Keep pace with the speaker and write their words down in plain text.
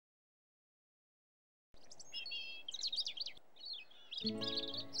Back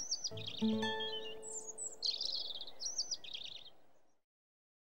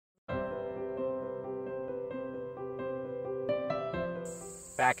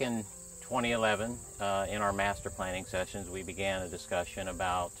in 2011, in our master planning sessions, we began a discussion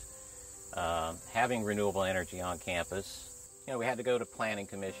about having renewable energy on campus. We had to go to Planning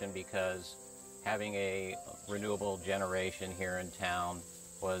Commission because having a renewable generation here in town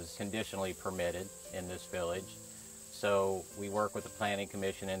was conditionally permitted in this village. So we worked with the Planning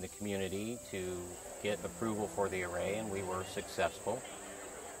Commission and the community to get approval for the array, and we were successful.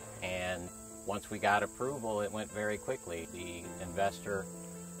 And once we got approval, it went very quickly. The investor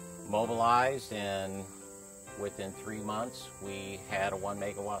mobilized, and within 3 months we had a 1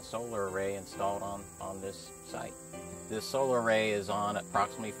 megawatt solar array installed on this site. This solar array is on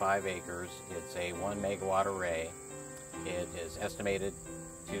approximately 5 acres. It's a 1 megawatt array. It is estimated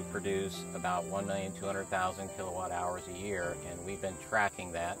to produce about 1,200,000 kilowatt hours a year, and we've been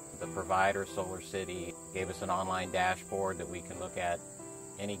tracking that. The provider, Solar City, gave us an online dashboard that we can look at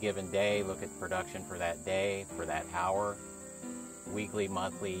any given day, look at production for that day, for that hour, weekly,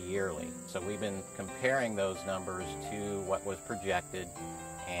 monthly, yearly. So we've been comparing those numbers to what was projected,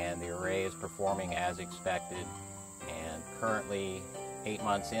 and the array is performing as expected. And currently, 8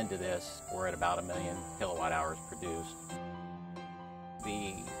 months into this, we're at about 1 million kilowatt hours produced.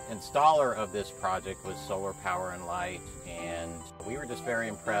 The installer of this project was Solar Power and Light, and we were just very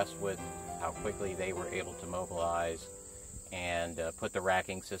impressed with how quickly they were able to mobilize and put the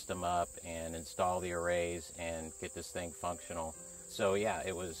racking system up and install the arrays and get this thing functional. So yeah,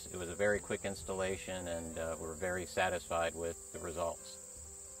 it was a very quick installation, and we're very satisfied with the results.